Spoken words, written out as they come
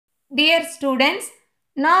Dear students,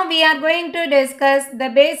 now we are going to discuss the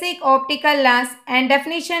basic optical laws and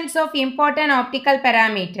definitions of important optical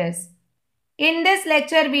parameters. In this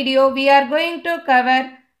lecture video, we are going to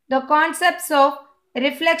cover the concepts of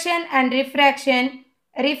reflection and refraction,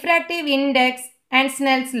 refractive index and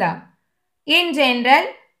Snell's law. In general,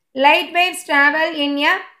 light waves travel in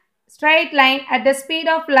a straight line at the speed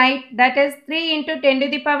of light, that is 3 into 10 to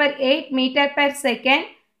the power 8 meter per second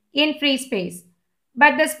in free space.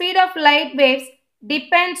 But the speed of light waves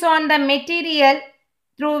depends on the material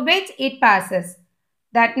through which it passes.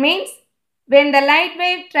 That means when the light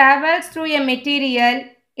wave travels through a material,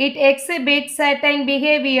 it exhibits certain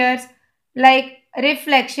behaviors like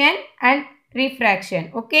reflection and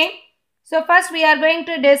refraction. Okay. So first we are going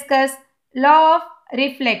to discuss law of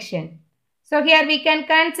reflection. So here we can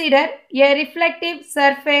consider a reflective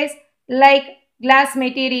surface like glass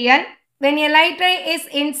material. When a light ray is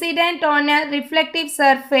incident on a reflective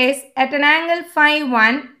surface at an angle phi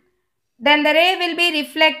 1, then the ray will be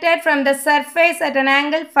reflected from the surface at an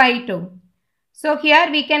angle phi 2. So here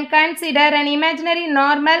we can consider an imaginary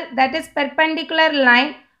normal, that is perpendicular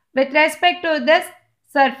line with respect to this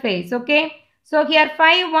surface. Okay. So here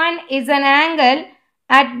phi 1 is an angle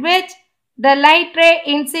at which the light ray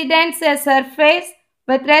incidents a surface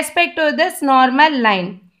with respect to this normal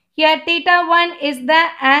line. Here theta 1 is the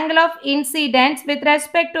angle of incidence with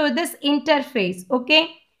respect to this interface. Okay.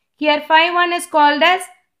 Here phi 1 is called as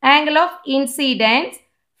angle of incidence.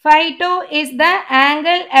 Phi 2 is the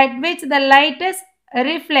angle at which the light is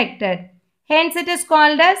reflected. Hence it is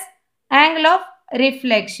called as angle of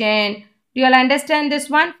reflection. Do you all understand this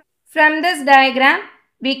one? From this diagram,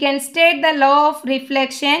 we can state the law of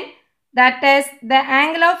reflection, that is the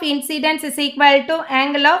angle of incidence is equal to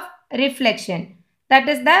angle of reflection. That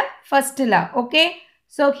is the first law. Okay.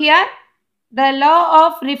 So here the law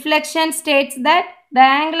of reflection states that the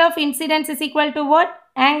angle of incidence is equal to what?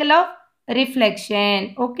 Angle of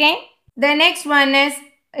reflection. Okay. The next one is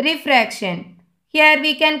refraction. Here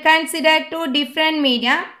we can consider two different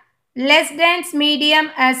media. Less dense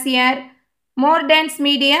medium as air, more dense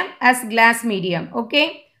medium as glass medium.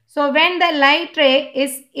 Okay. So when the light ray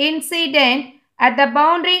is incident at the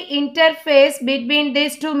boundary interface between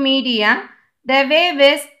these two media, the wave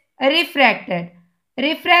is refracted.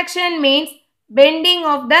 Refraction means bending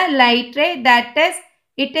of the light ray, that is,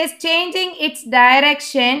 it is changing its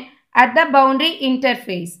direction at the boundary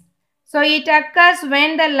interface. So it occurs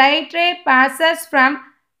when the light ray passes from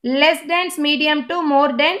less dense medium to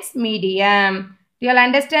more dense medium. Do you all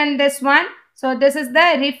understand this one? So this is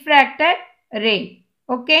the refracted ray.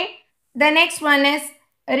 Okay. The next one is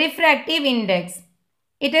refractive index.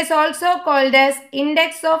 It is also called as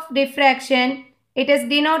index of diffraction. It is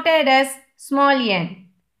denoted as small n.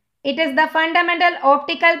 It is the fundamental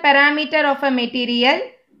optical parameter of a material.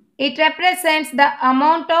 It represents the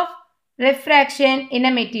amount of refraction in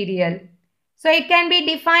a material. So it can be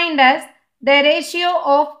defined as the ratio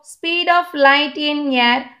of speed of light in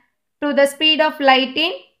air to the speed of light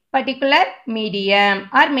in particular medium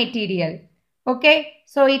or material. Okay.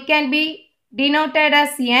 So it can be denoted as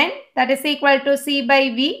n, that is equal to c by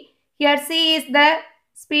v. Here c is the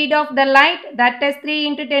speed of the light, that is 3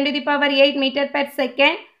 into 10 to the power 8 meter per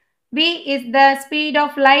second. V is the speed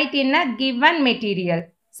of light in a given material.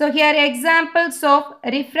 So here examples of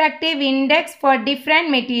refractive index for different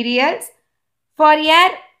materials. For air,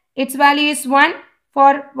 its value is 1.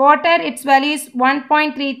 For water, its value is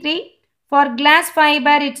 1.33. For glass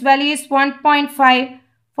fiber, its value is 1.5.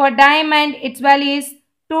 For diamond, its value is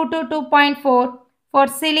 2 to 2.4. For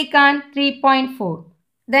silicon, 3.4.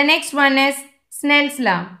 The next one is Snell's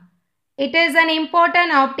law. It is an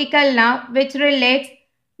important optical law which relates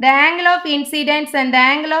the angle of incidence and the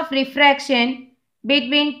angle of refraction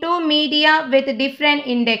between two media with different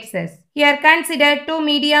indexes. Here consider two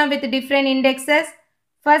media with different indexes.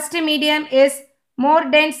 First medium is more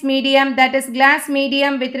dense medium, that is glass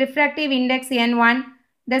medium with refractive index N1.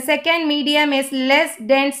 The second medium is less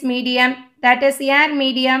dense medium, that is air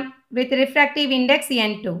medium with refractive index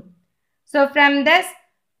N2. So from this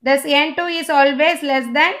N2 is always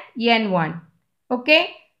less than N1.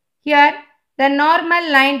 Okay. Here the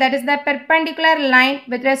normal line, that is the perpendicular line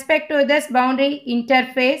with respect to this boundary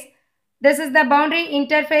interface. This is the boundary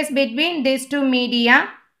interface between these two media.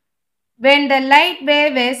 When the light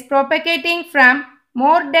wave is propagating from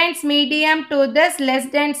more dense medium to this less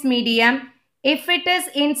dense medium, if it is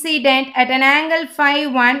incident at an angle phi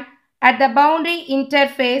 1 at the boundary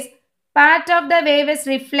interface, part of the wave is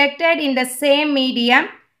reflected in the same medium.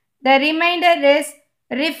 The remainder is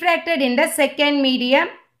refracted in the second medium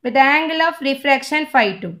with the angle of refraction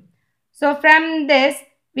phi 2. So from this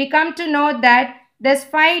we come to know that this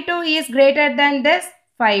phi 2 is greater than this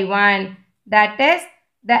phi 1. That is,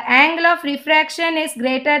 the angle of refraction is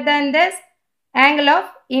greater than this angle of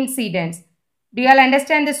incidence. Do you all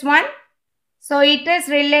understand this one? So it is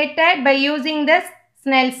related by using this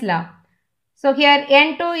Snell's law. So here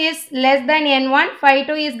n2 is less than n1, phi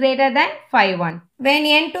 2 is greater than phi 1. When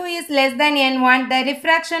n2 is less than n1, the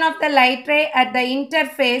refraction of the light ray at the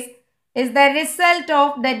interface is the result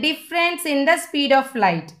of the difference in the speed of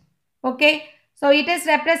light. Okay. So it is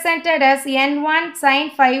represented as n1 sin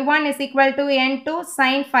phi 1 is equal to n2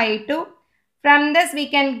 sin phi 2. From this we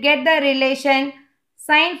can get the relation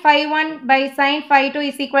sin phi 1 by sin phi 2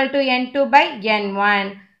 is equal to n2 by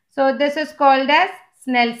n1. So this is called as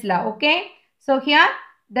Snell's law. Okay. So here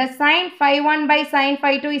the sin phi 1 by sin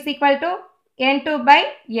phi 2 is equal to n2 by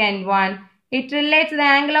n1. It relates the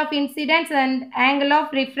angle of incidence and angle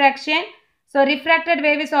of refraction. So refracted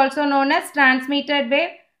wave is also known as transmitted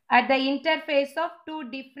wave at the interface of two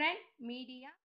different media.